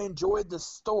violence. I enjoyed the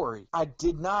story. I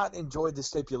did not enjoy the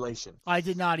stipulation. I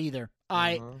did not either.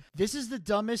 This is the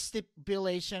dumbest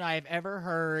stipulation I have ever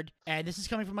heard, and this is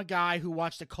coming from a guy who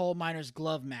watched a coal miner's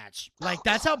glove match. Like,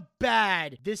 that's how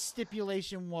bad this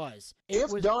stipulation was.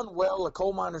 If done well, a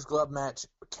coal miner's glove match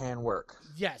can work.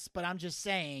 Yes, but I'm just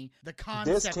saying the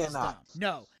concept is dumb.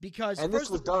 No, because this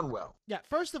was done well. Yeah,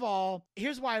 first of all,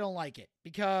 here's why I don't like it.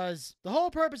 Because the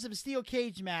whole purpose of a steel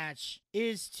cage match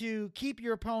is to keep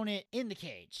your opponent in the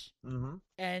cage. Mm-hmm.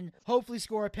 And hopefully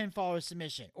score a pinfall or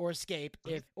submission or escape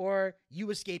or you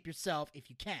escape yourself if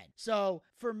you can. So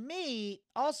for me,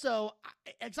 also,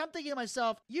 I'm thinking to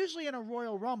myself, usually in a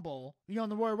Royal Rumble, in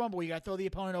the Royal Rumble, you got to throw the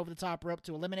opponent over the top rope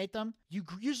to eliminate them. You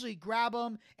usually grab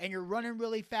them and you're running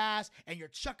really fast and you're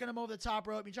chucking them over the top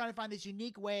rope. You're trying to find this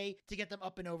unique way to get them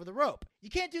up and over the rope. You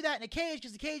can't do that in a cage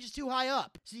because the cage is too high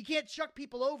up. So you can't chuck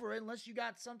people over unless you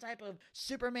got some type of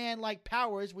Superman-like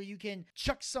powers where you can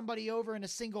chuck somebody over in a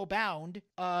single bound.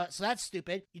 So that's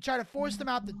stupid. You try to force them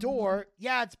out the door.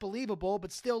 Yeah, it's believable,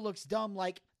 but still looks dumb.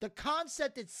 Like, the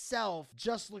concept itself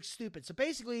just looks stupid. So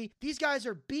basically, these guys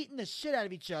are beating the shit out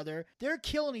of each other. They're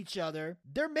killing each other.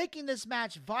 They're making this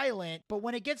match violent, but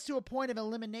when it gets to a point of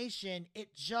elimination,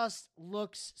 it just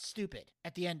looks stupid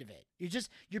at the end of it.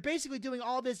 You're basically doing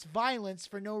all this violence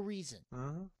for no reason.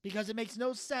 Mm-hmm. Because it makes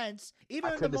no sense.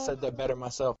 I could have said that better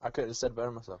myself.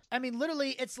 I mean,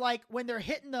 literally, it's like when they're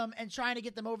hitting them and trying to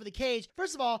get them over the cage.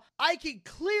 First of all, I can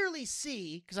clearly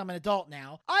see, because I'm an adult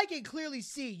now, I can clearly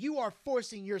see you are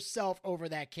forcing yourself over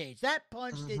that cage. That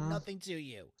punch did nothing to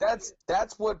you. That's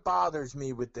what bothers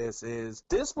me with this is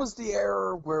this was the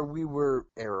era where we were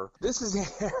This is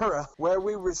the era where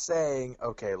we were saying,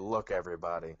 okay, look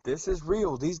everybody, this is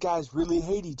real. These guys really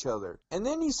hate each other. And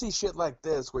then you see shit like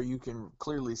this where you can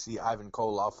clearly see Ivan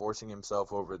Koloff forcing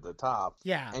himself over the top.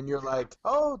 Yeah. And you're like,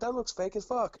 oh, that looks fake as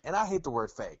fuck. And I hate the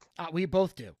word fake. We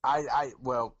both do.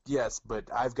 Well, yes, but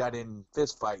I've got in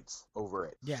fist fights over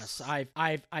it. Yes,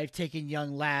 I've taken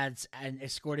young lads and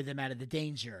escorted them out of the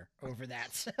danger over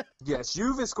that. Yes,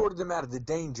 you've escorted them out of the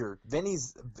danger.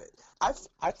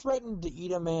 I threatened to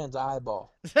eat a man's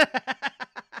eyeball.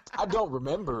 I don't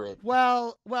remember it.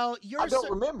 Well, I don't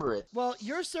remember it. Well,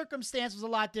 your circumstance was a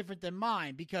lot different than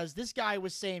mine because this guy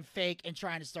was saying fake and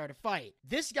trying to start a fight.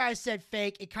 This guy said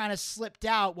fake. It kind of slipped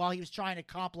out while he was trying to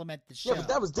compliment the show. Yeah, but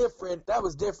that was different. That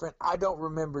was different. I don't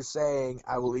remember saying,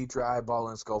 I will eat your eyeball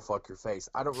and skull fuck your face.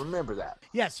 I don't remember that.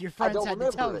 Yes, your friends had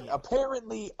to tell you.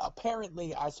 Apparently,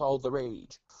 I saw the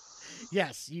rage.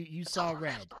 Yes, you saw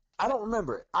red. I don't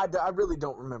remember it. I really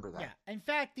don't remember that. Yeah. In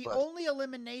fact, the only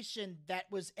elimination that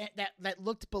was that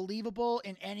looked believable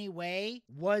in any way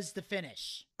was the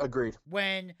finish. Agreed.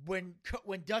 When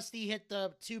Dusty hit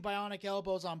the 2 bionic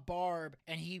elbows on Barb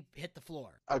and he hit the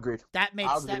floor. Agreed. That made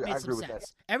some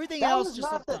sense. Everything that else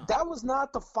just looked dumb. That was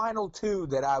not the final 2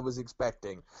 that I was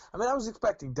expecting. I mean, I was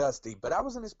expecting Dusty, but I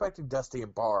wasn't expecting Dusty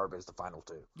and Barb as the final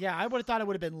 2. Yeah, I would have thought it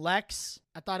would have been Lex.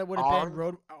 I thought it would have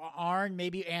been Arn,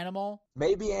 maybe Animal.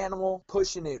 Maybe Animal.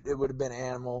 Pushing it, it would have been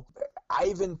Animal.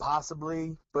 Ivan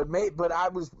possibly, but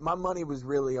my money was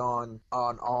really on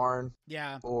Arn.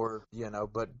 Yeah. Or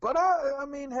but I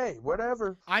mean, hey,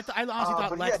 whatever. I honestly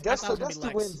thought Lex. Yeah,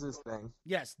 Dusty wins this thing.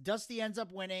 Yes, Dusty ends up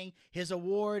winning. His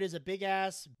award is a big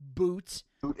ass boot.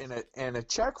 And a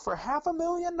check for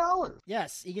 $500,000.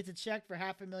 Yes, he gets a check for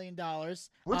 $500,000,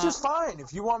 which is fine.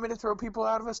 If you want me to throw people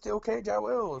out of a steel cage, I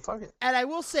will. Fuck it. And I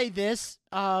will say this: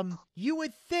 you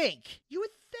would think,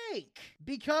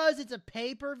 because it's a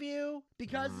pay-per-view,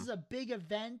 because it's a big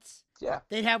event. Yeah.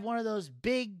 They'd have one of those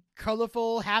big,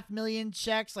 colorful $500,000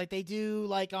 checks like they do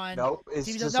like on... Nope, it's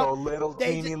TV. just a little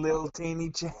teeny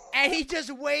check. And he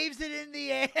just waves it in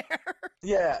the air.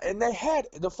 Yeah, and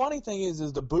the funny thing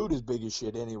is the boot is big as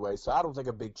shit anyway, so I don't think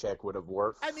a big check would have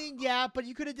worked. I mean, yeah, but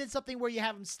you could have did something where you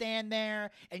have him stand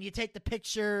there and you take the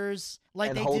pictures like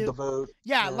and they hold do. The boot.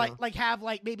 Yeah, like have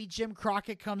maybe Jim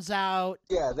Crockett comes out.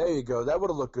 Yeah, there you go. That would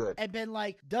have looked good. And been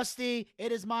like, Dusty,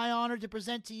 it is my honor to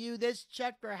present to you this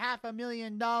check for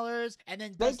 $500,000. And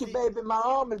then Thank you, baby. My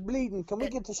arm is bleeding. Can we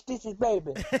get the stitches,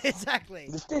 baby? Exactly.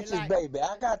 The stitches, baby.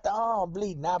 I got the arm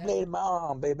bleeding. I bleeding my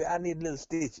arm, baby. I need little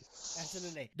stitches.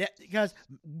 Absolutely. Because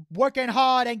working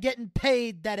hard and getting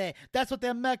paid, Daddy. That's what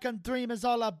the American dream is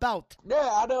all about. Yeah,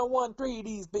 I done won 3 of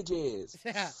these bitches.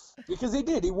 Yeah. Because he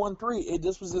did. He won 3.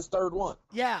 This was his 3rd one.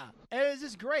 Yeah. And it was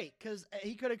just great because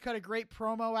he could have cut a great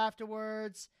promo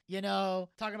afterwards.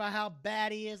 Talking about how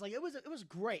bad he is. Like it was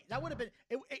great. That would have been.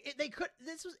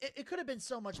 It could have been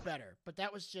so much better. But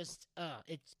that was just.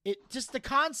 Just the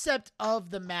concept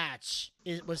of the match.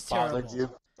 It was terrible. Bothered you?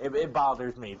 It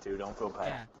bothers me too. Don't feel bad.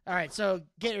 Yeah. All right. So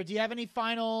Gator, do you have any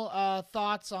final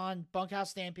thoughts on Bunkhouse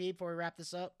Stampede before we wrap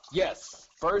this up? Yes.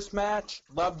 First match,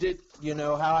 loved it. You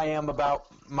know how I am about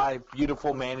my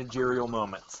beautiful managerial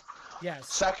moments.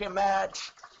 Yes. Second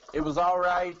match, it was all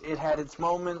right. It had its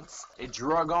moments. It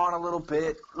drug on a little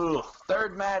bit. Ugh.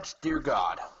 Third match, dear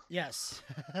God. Yes.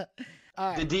 All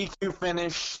right. The DQ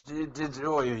finish.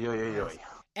 Oy.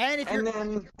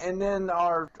 And then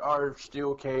our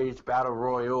steel cage battle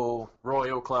royal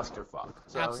clusterfuck.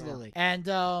 So, absolutely. Yeah.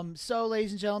 And so,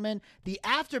 ladies and gentlemen, the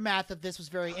aftermath of this was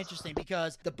very interesting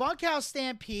because the Bunkhouse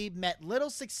Stampede met little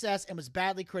success and was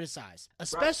badly criticized.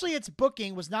 Especially its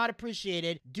booking was not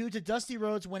appreciated due to Dusty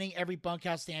Rhodes winning every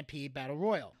Bunkhouse Stampede battle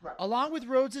royal. Right. Along with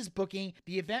Rhodes' booking,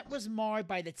 the event was marred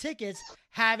by the tickets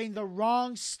having the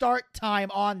wrong start time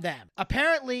on them.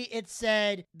 Apparently,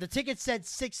 the ticket said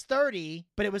 6:30,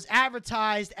 but it was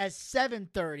advertised as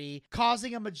 7:30,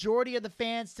 causing a majority of the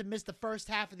fans to miss the first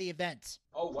half of the event.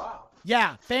 Oh, wow.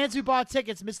 Yeah, fans who bought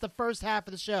tickets missed the first half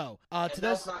of the show.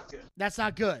 That's not good. That's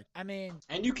not good. I mean...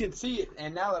 And you can see it,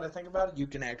 and now that I think about it, you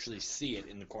can actually see it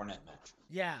in the Cornette match.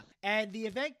 Yeah, and the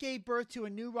event gave birth to a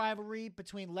new rivalry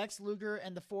between Lex Luger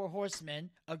and the Four Horsemen,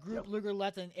 a group Luger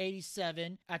left in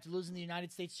 87 after losing the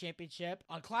United States Championship.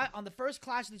 On the first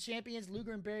Clash of the Champions,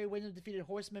 Luger and Barry Windham defeated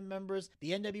Horsemen members,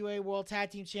 the NWA World Tag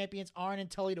Team Champions Arn and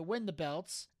Tully, to win the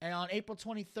belts. And on April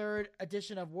 23rd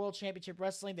edition of World Championship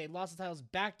Wrestling, they lost the titles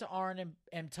back to Arn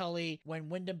and Tully when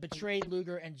Windham betrayed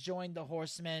Luger and joined the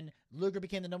Horsemen. Luger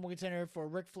became the number 1 contender for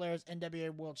Ric Flair's NWA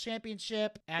World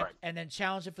Championship and then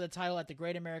challenged him for the title at the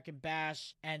Great American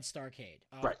Bash and Starrcade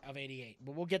of 88.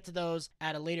 But we'll get to those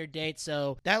at a later date.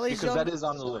 So that, ladies and gentlemen, that is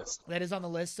on the list. That is on the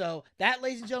list. So that,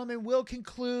 ladies and gentlemen, will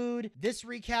conclude this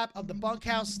recap of the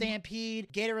Bunkhouse Stampede.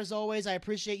 Gator, as always, I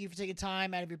appreciate you for taking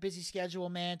time out of your busy schedule,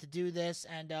 man, to do this.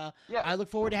 And I look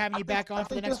forward to having you back on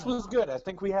for the next one. This was good. I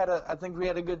think we had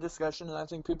a good discussion, and I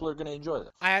think people are going to enjoy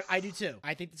this. I do too.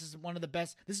 I think this is one of the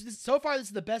best. So far, this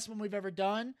is the best one we've ever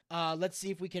done. Let's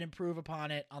see if we can improve upon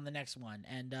it on the next one.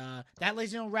 And that That,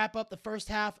 ladies and gentlemen, will wrap up the first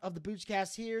half of the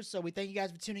Bootscast here. So we thank you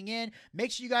guys for tuning in.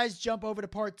 Make sure you guys jump over to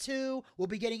part 2. We'll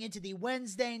be getting into the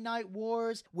Wednesday Night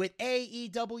Wars with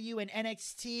AEW and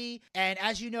NXT. And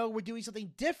as you know, we're doing something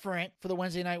different for the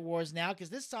Wednesday Night Wars now, because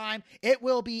this time it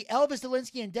will be Elvis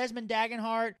Delinsky and Desmond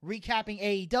Dagenhart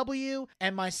recapping AEW,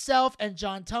 and myself and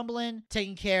John Tumblin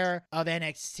taking care of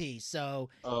NXT. So,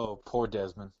 oh, poor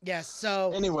Desmond. Yes.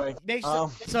 So anyway,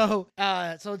 so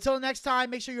until next time,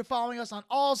 make sure you're following us on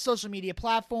all social media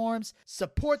platforms.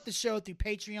 Support the show through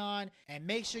Patreon, and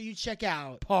make sure you check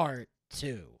out part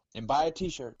 2 and buy a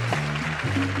t-shirt.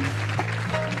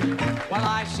 Well,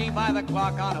 I see by the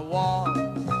clock on the wall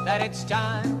that it's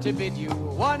time to bid you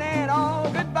one and all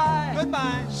goodbye.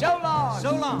 Goodbye. So long.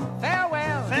 So long.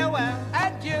 Farewell. Farewell.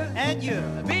 Adieu. Adieu.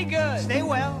 Be good. Stay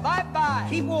well. Bye-bye.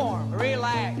 Keep warm.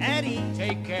 Relax. At ease.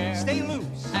 Take care. Stay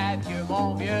loose. Adieu,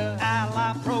 mon vieux. À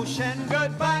la prochaine.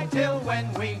 Goodbye till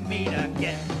when we meet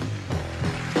again.